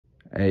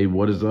Hey,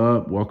 what is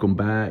up? Welcome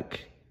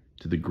back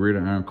to the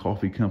Gridiron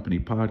Coffee Company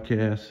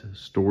podcast,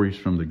 Stories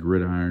from the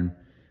Gridiron.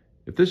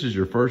 If this is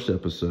your first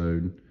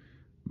episode,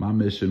 my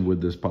mission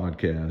with this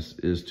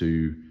podcast is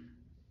to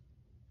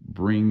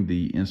bring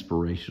the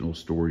inspirational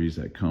stories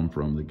that come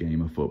from the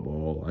game of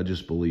football. I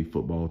just believe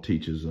football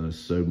teaches us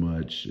so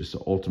much. It's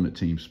the ultimate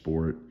team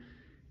sport,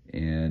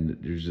 and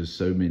there's just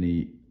so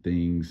many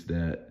things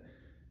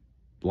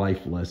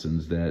life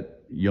lessons that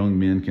young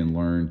men can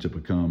learn to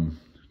become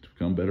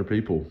better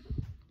people.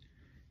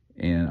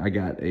 And I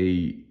got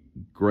a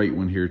great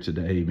one here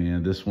today,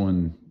 man. This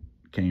one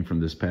came from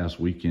this past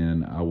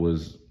weekend.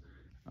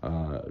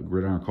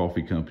 Gridiron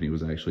Coffee Company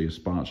was actually a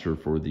sponsor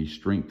for the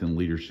Strength and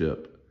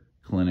Leadership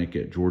Clinic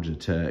at Georgia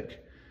Tech,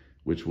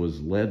 which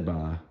was led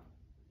by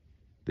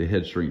the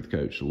head strength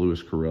coach,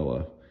 Lewis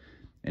Caralla.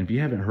 And if you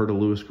haven't heard of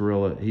Lewis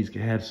Caralla, he's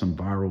had some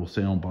viral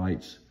sound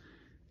bites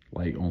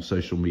like on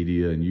social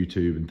media and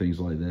YouTube and things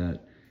like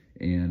that.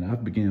 And I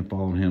began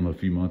following him a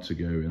few months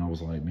ago, and I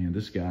was like, man,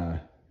 this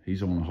guy,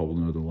 he's on a whole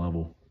nother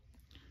level.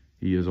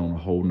 He is on a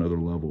whole nother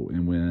level.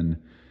 And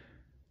when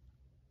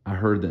I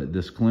heard that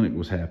this clinic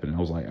was happening, I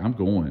was like, I'm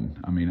going.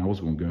 I mean, I was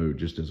going to go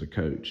just as a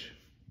coach,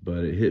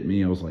 but it hit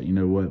me. I was like, you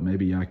know what?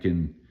 Maybe I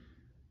can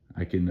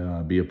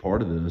be a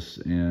part of this.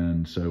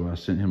 And so I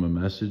sent him a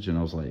message, and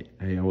I was like,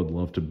 hey, I would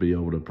love to be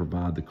able to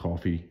provide the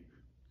coffee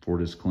for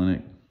this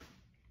clinic.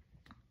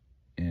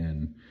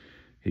 And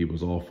he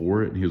was all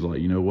for it. And he was like,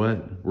 you know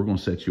what? We're going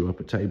to set you up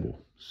a table.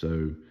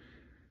 And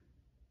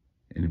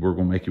we're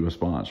going to make you a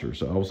sponsor.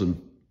 So I was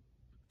an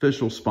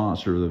official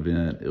sponsor of the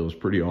event. It was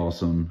pretty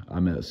awesome. I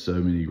met so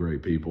many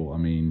great people. I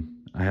mean,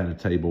 I had a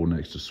table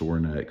next to Sore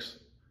Necks.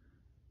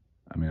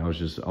 I mean, I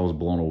was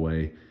blown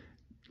away.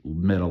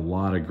 Met a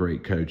lot of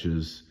great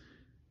coaches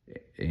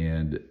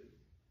and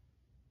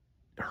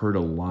heard a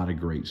lot of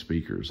great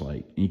speakers.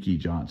 Like Inky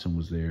Johnson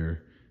was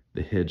there,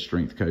 the head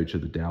strength coach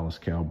of the Dallas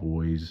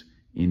Cowboys,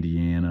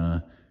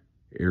 Indiana,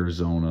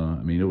 Arizona.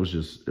 I mean, it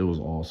was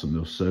awesome.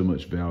 There was so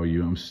much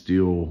value. I'm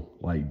still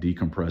like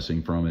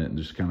decompressing from it and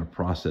just kind of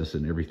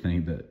processing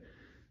everything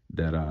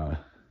that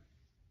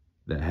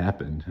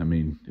happened. I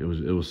mean, it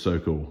was so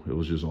cool. It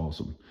was just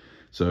awesome.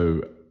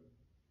 So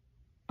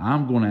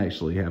I'm going to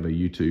actually have a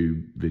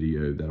YouTube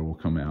video that will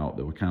come out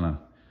that will kind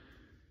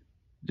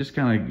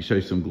of show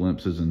some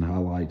glimpses and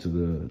highlights of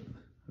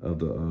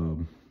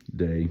the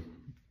day.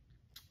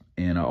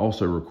 And I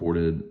also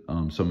recorded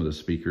some of the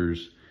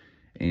speakers,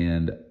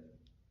 and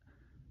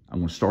I'm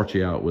going to start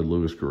you out with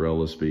Lewis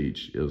Caralla's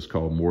speech. It was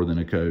called More Than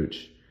a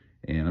Coach.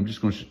 And I'm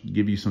just going to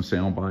give you some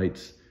sound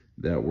bites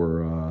that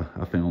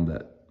I found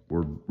that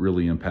were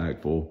really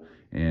impactful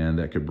and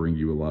that could bring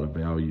you a lot of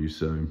value.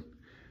 So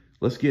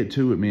let's get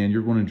to it, man.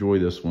 You're going to enjoy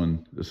this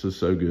one. This is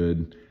so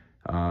good.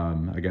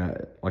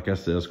 Like I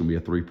said, it's going to be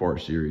a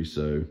 3-part series.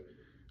 So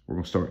we're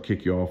going to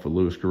kick you off with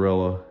Lewis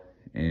Caralla,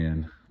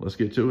 and let's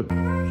get to it.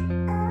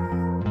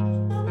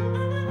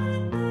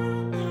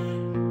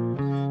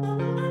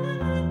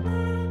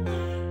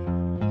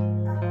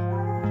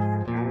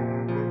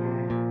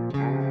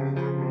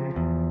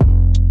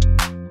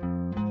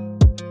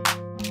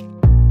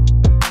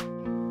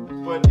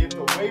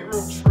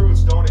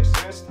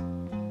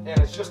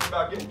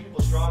 Getting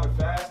people strong and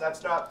fast,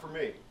 that's not for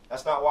me.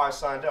 That's not why I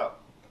signed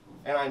up.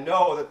 And I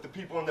know that the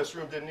people in this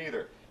room didn't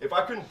either. If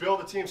I couldn't build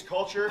a team's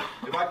culture,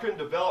 if I couldn't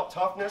develop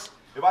toughness,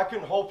 if I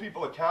couldn't hold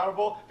people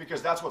accountable,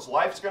 because that's what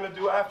life's going to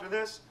do after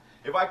this,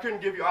 if I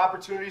couldn't give you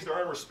opportunities to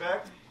earn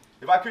respect,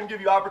 if I couldn't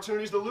give you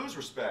opportunities to lose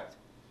respect,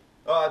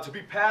 to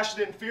be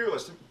passionate and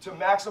fearless, to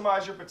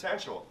maximize your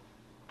potential,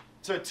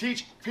 to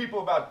teach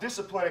people about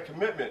discipline and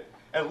commitment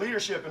and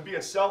leadership and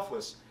being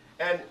selfless,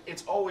 and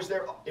it's always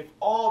there. If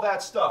all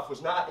that stuff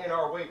was not in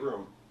our weight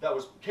room, that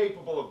was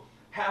capable of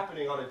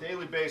happening on a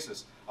daily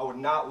basis, I would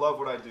not love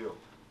what I do.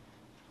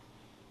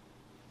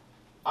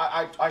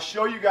 I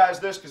show you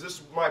guys this because this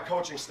is my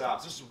coaching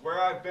stops. This is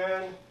where I've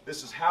been.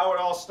 This is how it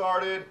all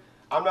started.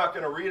 I'm not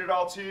going to read it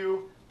all to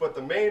you, but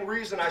the main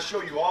reason I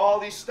show you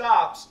all these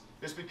stops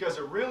is because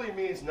it really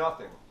means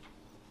nothing.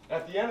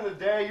 At the end of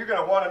the day, you're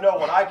going to want to know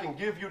what I can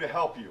give you to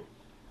help you.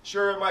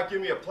 Sure, it might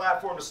give me a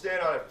platform to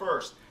stand on at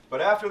first, but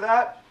after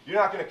that, you're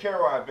not going to care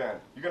where I've been.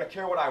 You're going to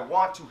care what I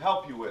want to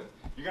help you with.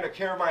 You're going to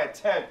care my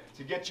intent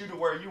to get you to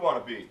where you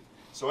want to be.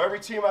 So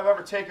every team I've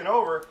ever taken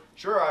over,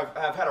 sure,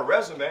 I've had a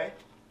resume,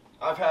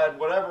 I've had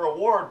whatever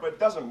award, but it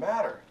doesn't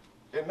matter.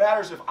 It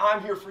matters if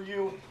I'm here for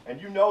you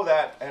and you know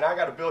that, and I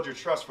got to build your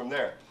trust from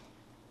there.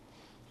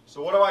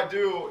 So what do I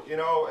do? You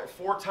know,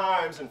 4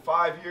 times in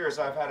 5 years,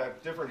 I've had a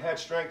different head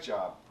strength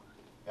job.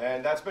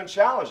 And that's been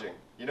challenging,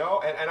 you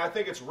know, and I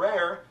think it's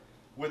rare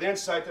with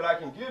insight that I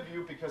can give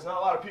you because not a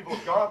lot of people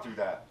have gone through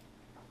that.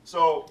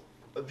 So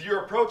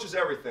your approach is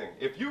everything.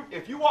 If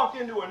you walk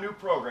into a new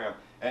program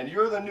and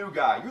you're the new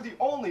guy, you're the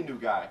only new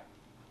guy,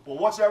 well,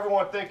 what's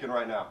everyone thinking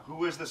right now?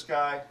 Who is this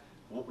guy?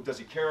 Does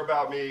he care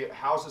about me?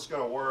 How's this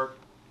going to work?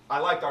 I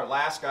liked our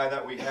last guy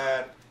that we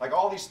had. Like,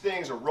 all these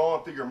things are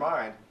rolling through your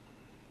mind,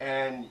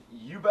 and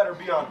you better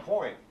be on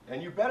point,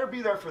 and you better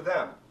be there for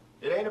them.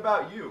 It ain't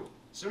about you.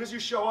 As soon as you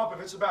show up, if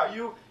it's about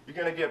you,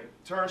 You're going to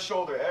get turned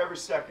shoulder every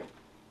second.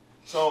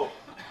 So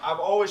I've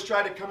always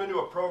tried to come into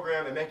a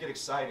program and make it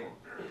exciting,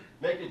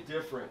 make it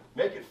different,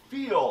 make it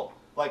feel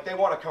like they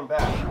want to come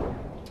back.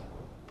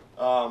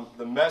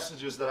 The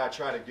messages that I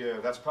try to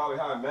give, that's probably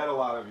how I met a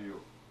lot of you,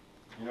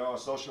 you know, on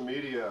social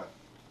media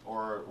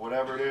or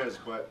whatever it is,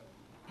 but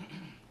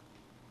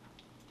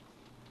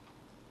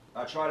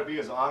I try to be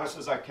as honest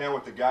as I can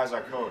with the guys I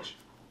coach.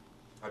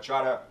 I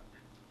try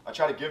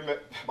to give them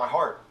my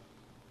heart.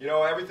 You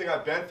know, everything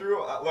I've been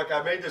through, look,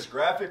 I made this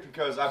graphic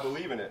because I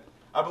believe in it.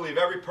 I believe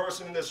every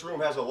person in this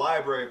room has a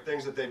library of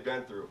things that they've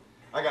been through.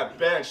 I got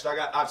benched,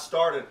 I've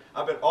started,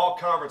 I've been all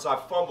conference,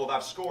 I've fumbled,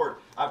 I've scored,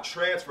 I've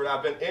transferred,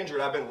 I've been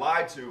injured, I've been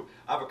lied to,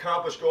 I've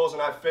accomplished goals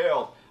and I've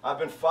failed, I've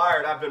been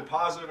fired, I've been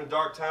positive in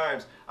dark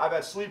times, I've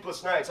had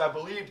sleepless nights, I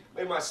believed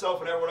in myself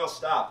and everyone else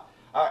stopped.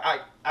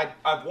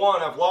 I've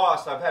won, I've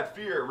lost, I've had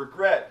fear,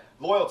 regret,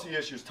 loyalty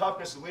issues,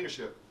 toughness, and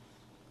leadership.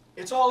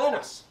 It's all in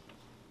us.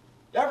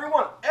 Every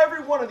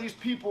one of these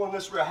people in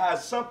this room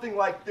has something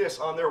like this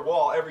on their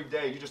wall every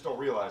day. You just don't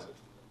realize it.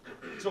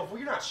 So if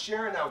you're not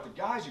sharing that with the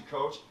guys you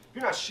coach, if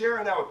you're not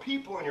sharing that with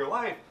people in your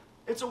life,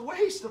 it's a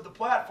waste of the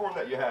platform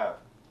that you have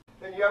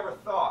than you ever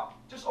thought.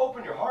 Just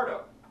open your heart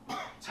up.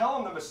 Tell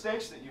them the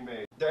mistakes that you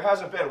made. There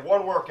hasn't been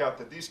one workout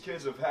that these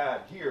kids have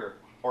had here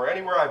or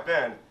anywhere I've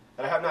been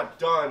that I have not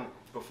done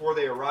before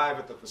they arrive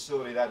at the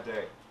facility that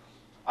day.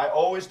 I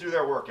always do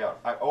their workout.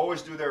 I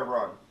always do their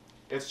run.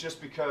 It's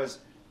just because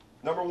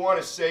number one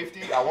is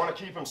safety. I want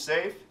to keep them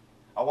safe.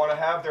 I want to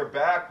have their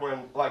back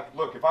when, like,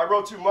 look, if I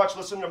wrote too much,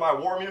 listening to my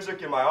war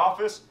music in my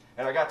office,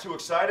 and I got too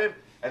excited,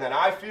 and then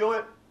I feel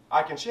it,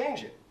 I can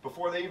change it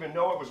before they even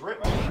know it was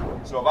written.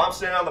 So if I'm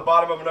standing on the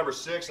bottom of a number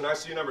 6 and I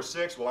see a number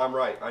 6, well, I'm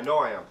right. I know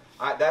I am.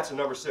 That's a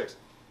number 6.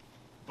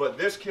 But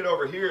this kid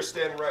over here is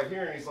standing right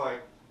here, and he's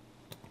like,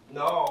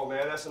 no,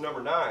 man, that's a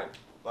number 9.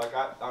 Like,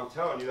 I'm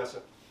telling you, that's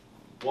a...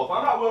 Well, if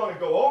I'm not willing to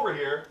go over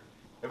here,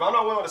 if I'm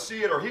not willing to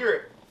see it or hear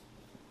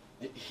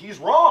it, he's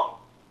wrong,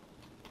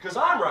 because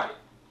I'm right.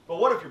 But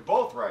what if you're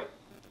both right?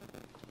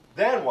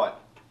 Then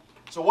what?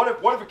 So what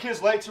if a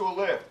kid's late to a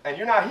lift and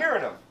you're not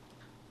hearing him?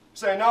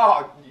 Say,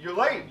 no, you're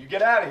late, you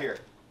get out of here.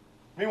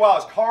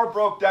 Meanwhile, his car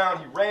broke down,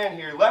 he ran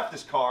here, left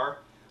his car,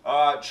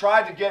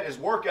 tried to get his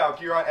workout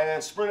gear on, and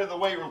then sprinted to the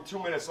weight room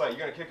 2 minutes late. You're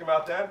going to kick him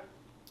out then?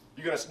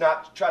 You're going to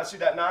not try to see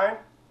that 9?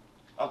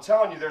 I'm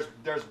telling you,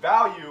 there's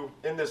value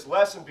in this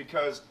lesson,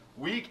 because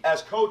we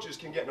as coaches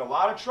can get in a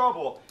lot of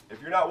trouble if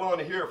you're not willing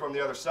to hear it from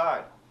the other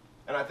side.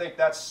 And I think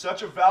that's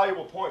such a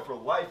valuable point for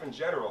life in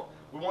general.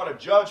 We want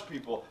to judge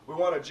people. We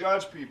want to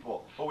judge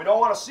people. But we don't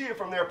want to see it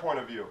from their point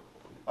of view.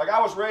 Like, I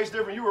was raised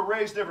different, you were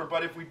raised different,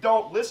 but if we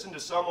don't listen to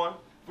someone,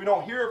 if we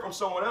don't hear it from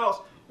someone else,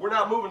 we're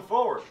not moving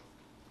forward.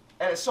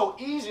 And it's so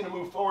easy to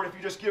move forward if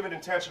you just give it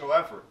intentional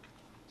effort.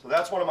 So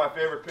that's one of my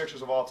favorite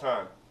pictures of all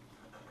time.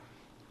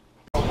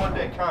 A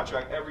one-day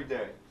contract every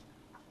day.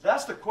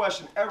 That's the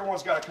question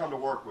everyone's got to come to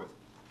work with.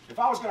 If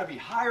I was going to be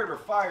hired or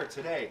fired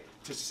today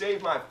to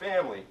save my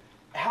family,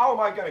 how am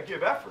I going to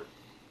give effort?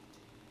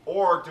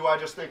 Or do I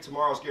just think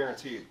tomorrow's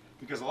guaranteed?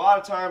 Because a lot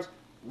of times,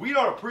 we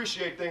don't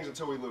appreciate things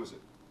until we lose it.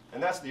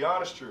 And that's the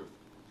honest truth.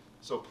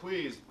 So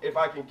please, if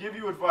I can give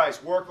you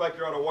advice, work like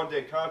you're on a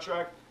one-day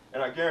contract,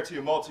 and I guarantee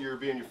you multi-year will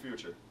be in your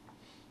future.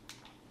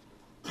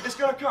 It's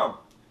going to come.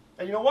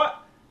 And you know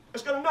what?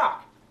 It's going to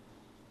knock.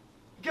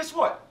 Guess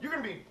what? You're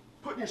going to be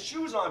putting your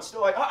shoes on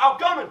still like, I'm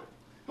coming.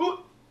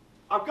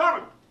 I'm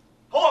coming.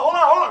 Hold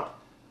on.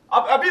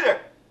 I'll be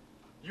there.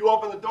 You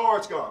open the door,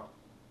 it's gone.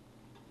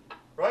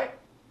 Right?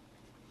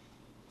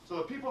 So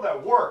the people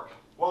that work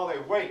while they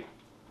wait,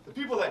 the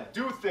people that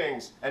do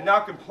things and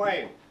not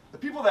complain, the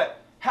people that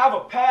have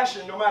a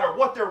passion no matter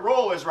what their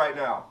role is right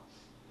now,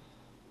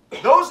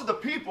 those are the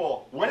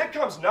people, when it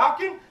comes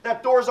knocking,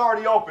 that door's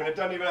already open. It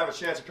doesn't even have a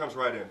chance, it comes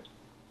right in.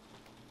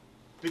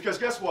 Because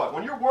guess what?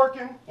 When you're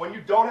working, when you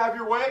don't have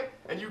your way,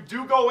 and you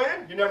do go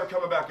in, you're never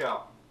coming back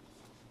out.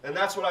 And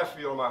that's what I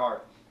feel in my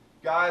heart.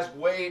 Guys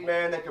wait,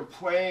 man, they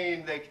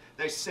complain,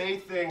 they say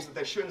things that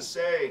they shouldn't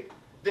say.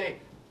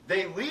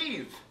 They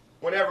leave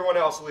when everyone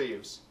else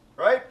leaves,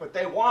 right? But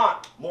they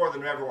want more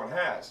than everyone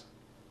has.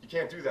 You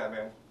can't do that,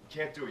 man. You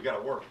can't do it. You got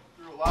to work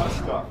through a lot of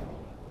stuff.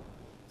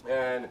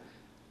 And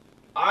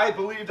I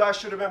believed I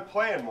should have been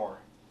playing more,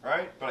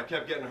 right? But I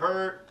kept getting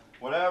hurt,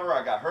 whatever.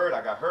 I got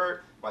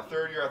hurt. My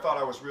third year, I thought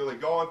I was really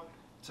going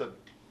to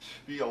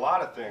be a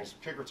lot of things.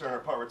 Kick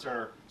returner, punt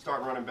returner,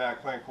 starting running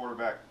back, playing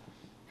quarterback.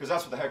 Because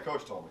that's what the head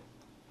coach told me.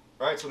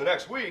 Right? So the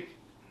next week,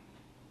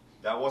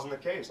 that wasn't the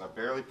case. I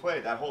barely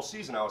played. That whole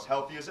season, I was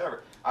healthy as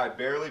ever. I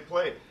barely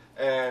played.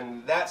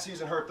 And that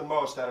season hurt the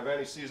most out of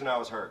any season I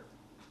was hurt.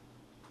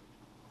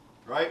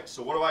 Right?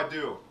 So what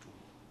do?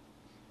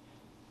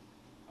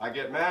 I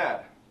get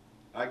mad.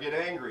 I get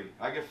angry.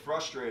 I get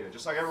frustrated,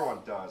 just like everyone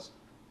does.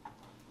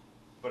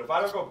 But if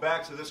I don't go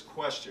back to this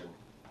question,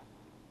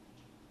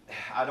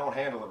 I don't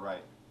handle it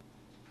right.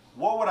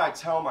 What would I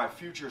tell my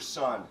future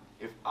son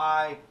if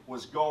I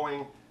was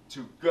going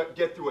to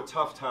get through a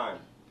tough time?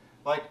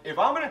 Like, if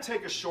I'm going to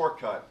take a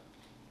shortcut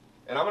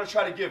and I'm going to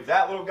try to give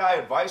that little guy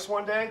advice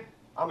one day,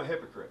 I'm a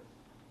hypocrite.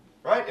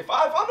 right? If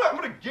I'm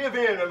going to give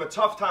in a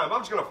tough time, I'm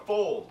just going to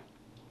fold.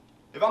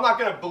 If I'm not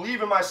going to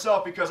believe in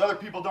myself because other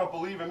people don't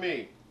believe in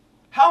me,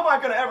 how am I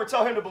going to ever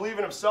tell him to believe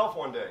in himself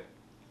one day?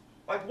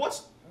 Like,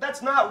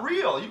 that's not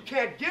real. You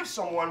can't give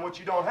someone what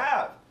you don't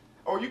have.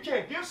 Or you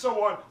can't give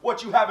someone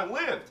what you haven't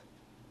lived.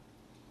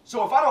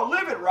 So if I don't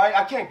live it right,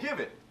 I can't give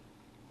it.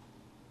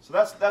 So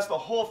that's the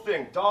whole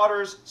thing.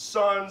 Daughters,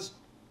 sons,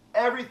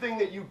 everything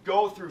that you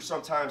go through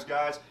sometimes,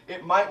 guys,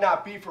 it might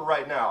not be for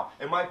right now.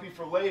 It might be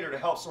for later to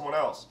help someone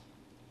else.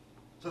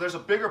 So there's a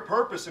bigger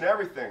purpose in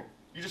everything.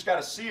 You just got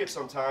to see it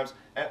sometimes.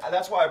 And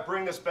that's why I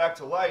bring this back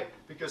to light,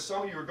 because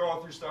some of you are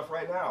going through stuff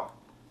right now.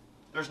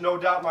 There's no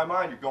doubt in my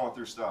mind you're going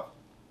through stuff.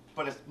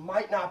 But it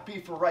might not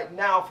be for right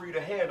now for you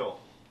to handle.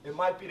 It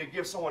might be to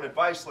give someone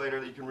advice later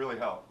that you can really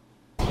help.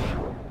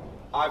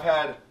 I've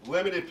had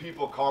limited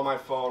people call my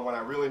phone when I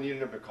really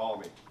needed them to call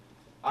me.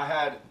 I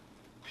had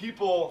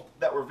people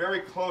that were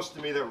very close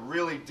to me that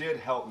really did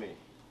help me.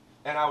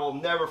 And I will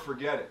never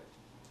forget it.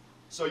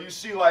 So you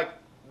see, like,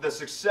 the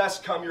success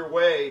come your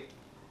way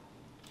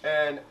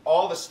and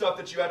all the stuff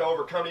that you had to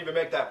overcome to even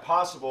make that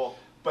possible.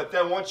 But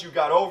then once you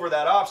got over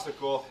that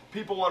obstacle,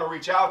 people want to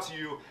reach out to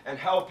you and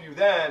help you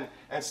then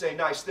and say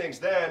nice things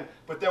then.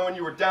 But then when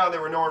you were down, they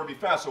were nowhere to be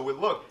found. So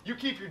look, you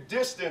keep your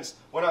distance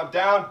when I'm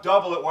down,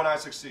 double it when I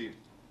succeed.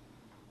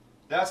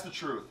 That's the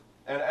truth.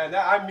 And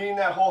I mean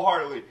that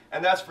wholeheartedly.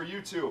 And that's for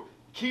you too.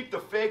 Keep the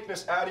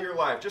fakeness out of your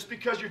life. Just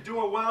because you're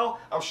doing well,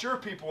 I'm sure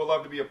people would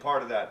love to be a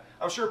part of that.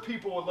 I'm sure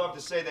people would love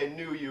to say they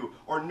knew you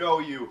or know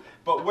you.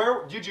 But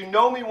where did you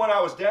know me when I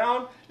was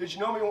down? Did you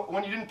know me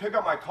when you didn't pick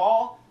up my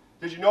call?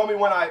 Did you know me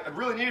when I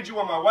really needed you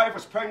when my wife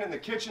was pregnant in the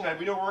kitchen and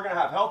we knew we were going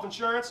to have health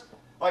insurance?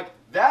 Like,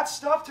 that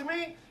stuff to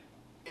me,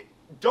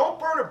 don't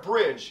burn a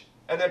bridge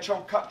and then try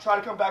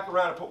to come back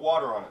around and put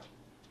water on it.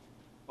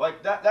 Like,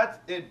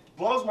 it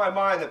blows my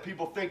mind that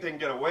people think they can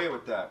get away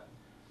with that.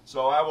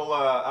 So I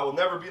will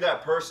never be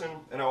that person,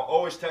 and I'll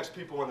always text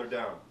people when they're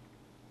down.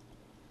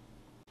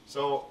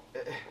 So,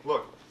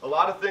 look, a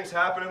lot of things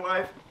happen in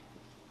life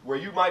where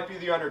you might be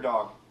the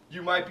underdog.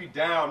 You might be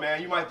down,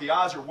 man. The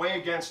odds are way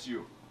against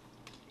you.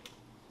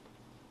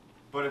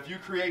 But if you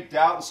create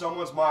doubt in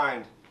someone's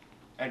mind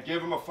and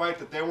give them a fight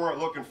that they weren't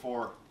looking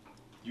for,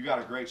 you got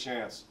a great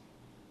chance.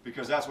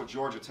 Because that's what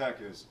Georgia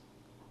Tech is.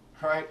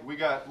 Right?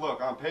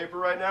 Look, on paper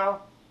right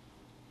now,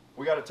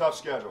 we got a tough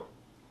schedule.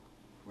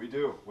 We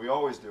do. We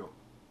always do.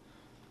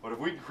 But if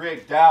we can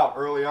create doubt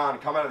early on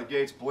and come out of the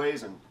gates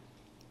blazing,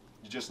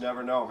 you just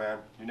never know, man.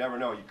 You never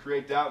know. You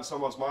create doubt in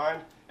someone's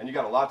mind and you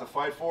got a lot to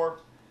fight for,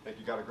 I think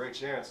you got a great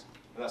chance.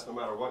 And that's no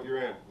matter what you're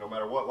in, no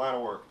matter what line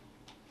of work.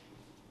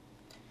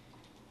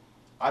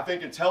 I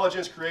think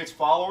intelligence creates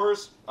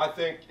followers. I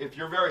think if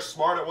you're very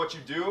smart at what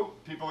you do,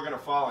 people are going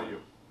to follow you.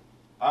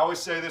 I always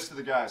say this to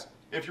the guys.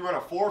 If you run a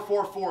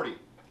 4.40,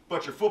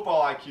 but your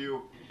football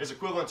IQ is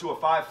equivalent to a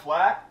 5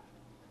 flat,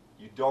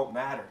 you don't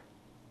matter.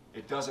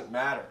 It doesn't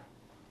matter.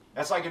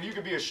 That's like if you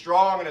can be as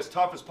strong and as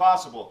tough as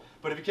possible,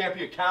 but if you can't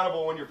be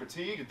accountable when you're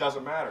fatigued, it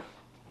doesn't matter.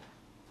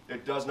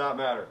 It does not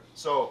matter.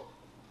 So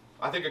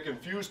I think a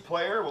confused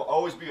player will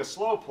always be a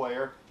slow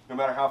player, no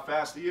matter how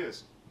fast he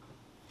is.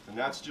 And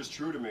that's just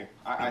true to me.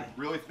 I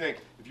really think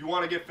if you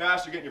want to get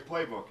faster, get in your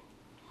playbook.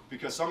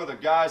 Because some of the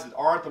guys that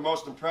aren't the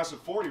most impressive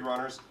 40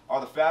 runners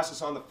are the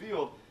fastest on the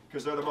field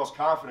because they're the most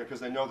confident, because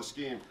they know the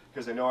scheme,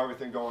 because they know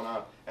everything going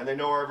on. And they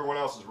know everyone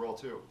else's role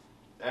too.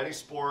 Any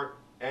sport,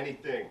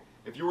 anything.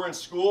 If you were in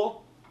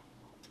school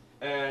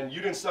and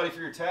you didn't study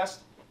for your test,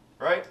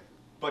 right,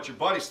 but your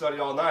buddy studied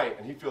all night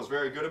and he feels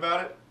very good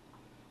about it,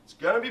 it's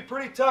going to be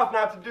pretty tough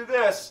not to do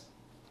this.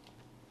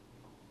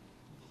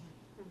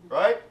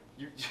 Right?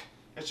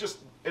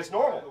 It's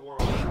normal. The world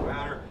doesn't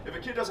matter. If a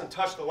kid doesn't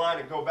touch the line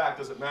and go back,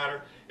 does it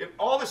matter?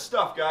 All this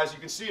stuff, guys, you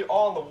can see it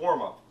all in the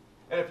warm-up.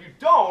 And if you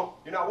don't,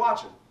 you're not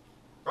watching.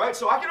 Right?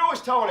 So I can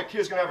always tell when a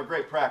kid's going to have a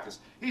great practice.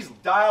 He's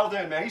dialed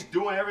in, man. He's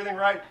doing everything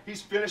right.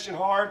 He's finishing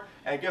hard.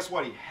 And guess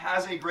what? He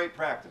has a great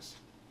practice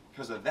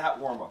because of that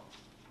warm-up.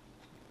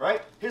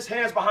 Right? His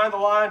hands behind the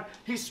line.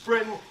 He's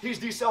sprinting. He's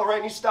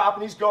decelerating. He's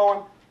stopping. He's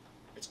going.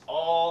 It's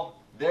all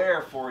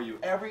there for you.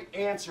 Every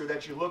answer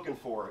that you're looking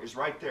for is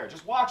right there.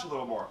 Just watch a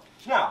little more.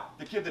 Now,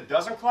 the kid that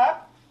doesn't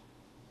clap,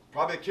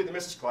 probably the kid that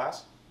misses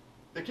class.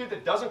 The kid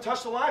that doesn't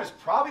touch the line is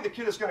probably the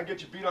kid that's going to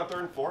get you beat on 3rd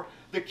and 4.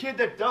 The kid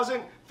that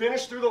doesn't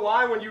finish through the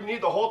line when you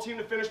need the whole team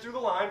to finish through the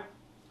line,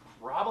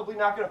 probably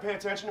not going to pay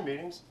attention to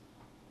meetings.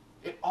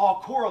 It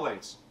all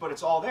correlates, but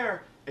it's all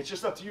there. It's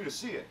just up to you to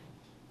see it.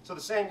 So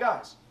the same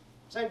guys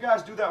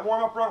do that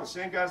warm-up run, the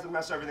same guys that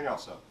mess everything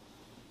else up.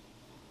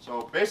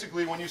 So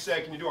basically, when you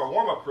say, can you do our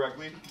warm-up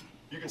correctly,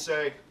 you can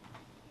say,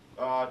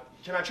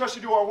 can I trust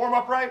you to do our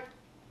warm-up right?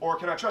 Or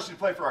can I trust you to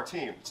play for our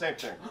team? Same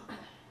thing.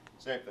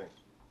 Same thing.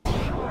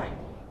 Why?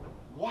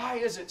 Why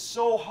is it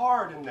so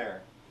hard in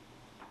there?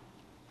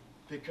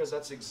 Because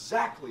that's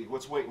exactly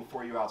what's waiting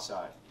for you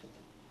outside.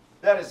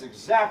 That is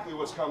exactly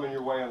what's coming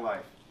your way in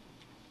life.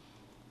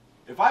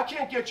 If I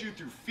can't get you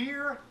through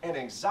fear and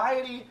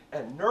anxiety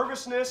and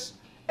nervousness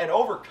and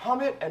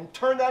overcome it and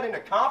turn that into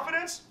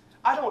confidence,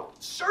 I don't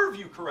serve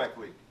you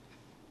correctly.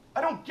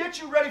 I don't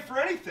get you ready for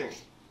anything.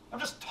 I'm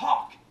just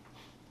talk.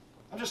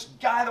 I'm just a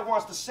guy that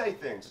wants to say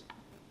things.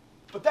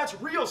 But that's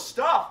real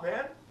stuff,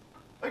 man.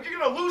 Like, you're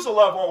going to lose a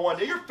loved one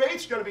day. Your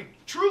faith's going to be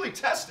truly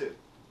tested.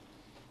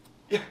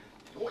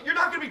 You're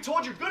not going to be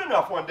told you're good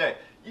enough one day.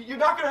 You're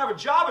not going to have a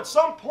job at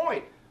some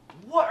point.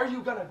 What are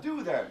you going to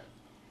do then?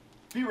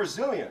 Be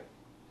resilient.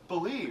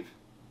 Believe.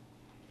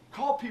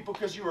 Call people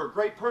because you were a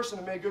great person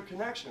and made good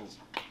connections.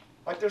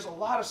 Like, there's a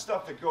lot of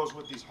stuff that goes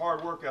with these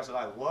hard workouts that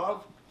I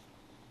love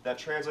that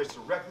translates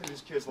directly to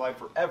these kids' life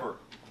forever.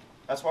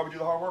 That's why we do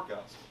the hard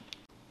workouts.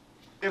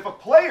 If a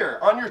player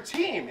on your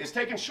team is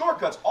taking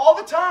shortcuts all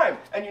the time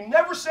and you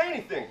never say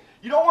anything,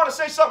 you don't want to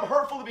say something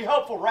hurtful to be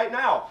helpful right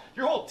now.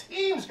 Your whole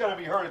team's going to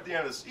be hurt at the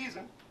end of the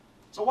season.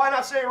 So why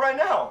not say it right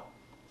now?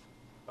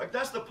 Like,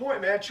 that's the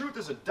point, man. Truth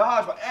is a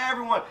dodge, but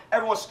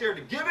everyone's scared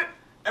to give it.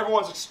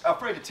 Everyone's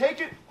afraid to take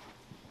it.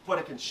 But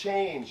it can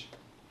change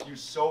you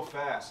so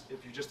fast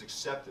if you just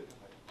accept it.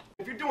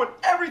 If you're doing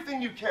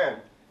everything you can,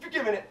 if you're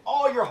giving it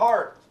all your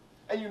heart,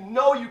 and you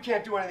know you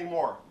can't do anything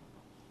more,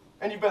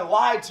 and you've been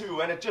lied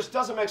to, and it just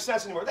doesn't make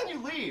sense anymore, then you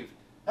leave.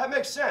 That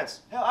makes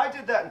sense. Hell, I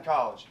did that in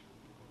college.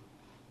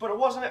 But it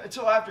wasn't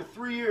until after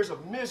 3 years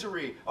of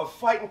misery, of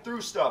fighting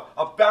through stuff,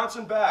 of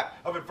bouncing back,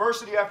 of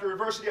adversity after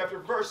adversity after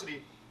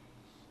adversity,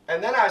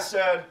 and then I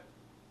said,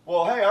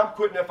 well, hey, I'm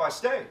quitting if I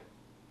stay.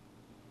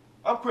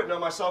 I'm quitting on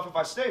myself if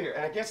I stay here.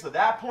 And it gets to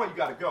that point, you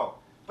got to go.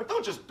 But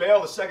don't just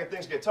bail the second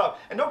things get tough.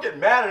 And don't get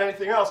mad at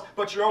anything else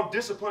but your own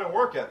discipline and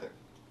work ethic.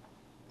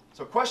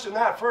 So question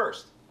that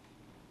first.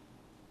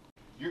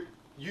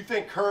 You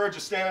think courage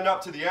is standing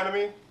up to the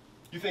enemy?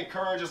 You think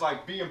courage is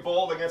like being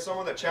bold against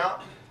someone that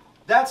challenge?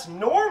 That's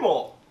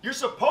normal. You're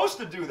supposed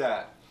to do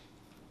that.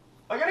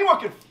 Like, anyone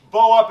can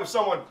bow up if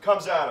someone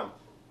comes at them.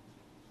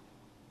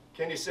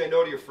 Can you say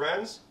no to your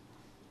friends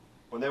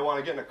when they want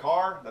to get in a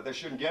car that they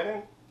shouldn't get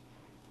in?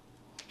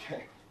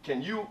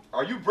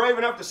 Are you brave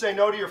enough to say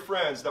no to your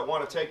friends that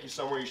want to take you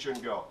somewhere you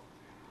shouldn't go?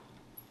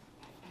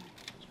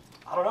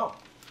 I don't know.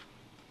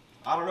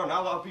 I don't know.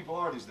 Not a lot of people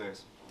are these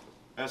days.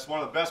 That's one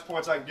of the best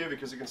points I can give you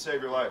because it can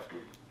save your life.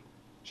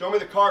 Show me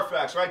the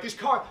Carfax, right?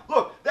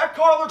 Look, that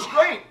car looks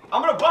great.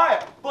 I'm going to buy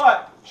it,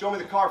 but show me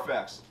the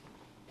Carfax.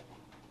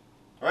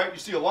 All right? You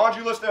see a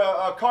laundry list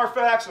of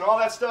Carfax and all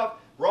that stuff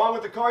wrong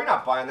with the car. You're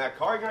not buying that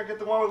car. You're going to get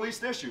the one with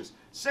least issues.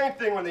 Same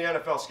thing when the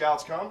NFL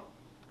scouts come.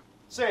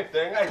 Same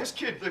thing. Hey, this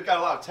kid got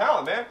a lot of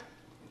talent, man.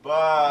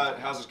 But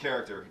how's his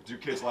character? Do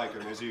kids like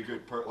him? Is he a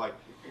good like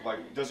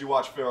does he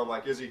watch film?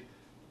 Like, is he?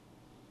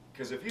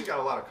 Because if he's got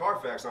a lot of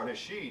Carfax on his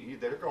sheet,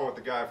 they're going with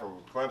the guy from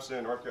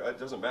Clemson, or it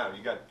doesn't matter.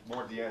 You got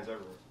more DNs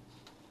everywhere,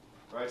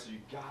 right? So you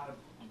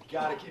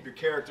gotta keep your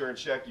character in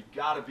check. You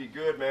gotta be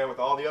good, man. With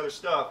all the other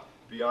stuff,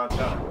 be on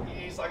top.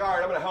 He's like, all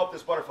right, I'm gonna help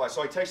this butterfly.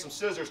 So he takes some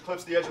scissors,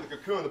 clips the edge of the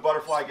cocoon. The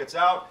butterfly gets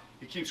out.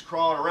 He keeps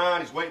crawling around.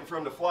 He's waiting for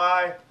him to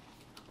fly.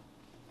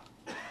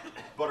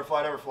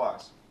 Butterfly never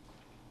flies.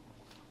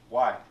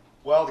 Why?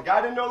 Well, the guy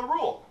didn't know the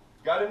rule.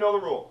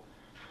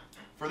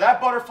 For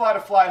that butterfly to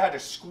fly, it had to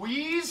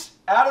squeeze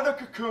out of the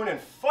cocoon and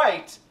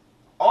fight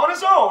on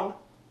his own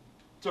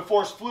to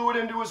force fluid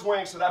into his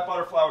wings so that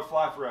butterfly would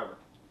fly forever.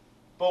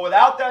 But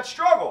without that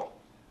struggle,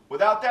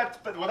 without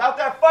that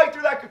fight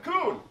through that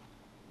cocoon,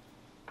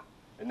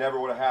 it never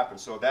would have happened.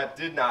 So that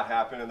did not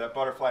happen, and that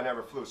butterfly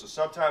never flew. So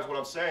sometimes what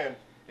I'm saying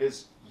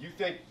is, you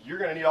think you're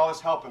going to need all this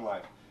help in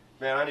life.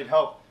 Man, I need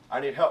help.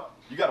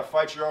 You got to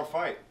fight your own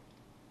fight.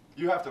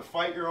 You have to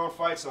fight your own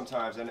fight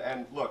sometimes.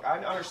 And look, I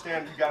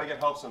understand you got to get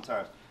help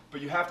sometimes.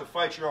 But you have to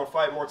fight your own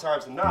fight more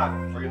times than not,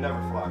 or you never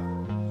fly.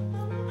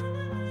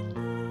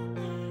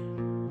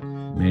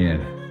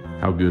 Man,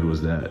 how good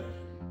was that?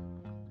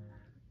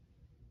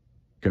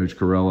 Coach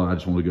Caralla, I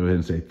just want to go ahead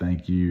and say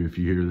thank you. If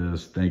you hear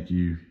this, thank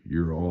you.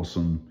 You're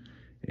awesome.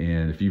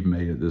 And if you've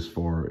made it this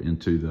far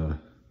into the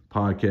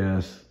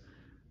podcast,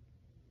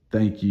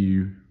 thank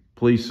you.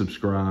 Please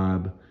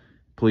subscribe.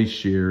 Please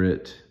share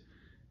it.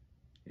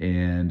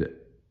 And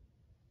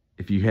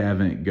if you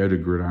haven't, go to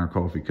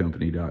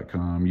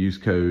gridironcoffeecompany.com. Use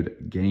code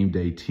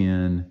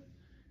GameDay10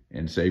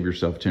 and save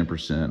yourself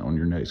 10% on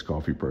your next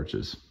coffee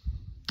purchase.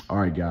 All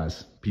right,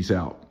 guys. Peace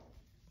out.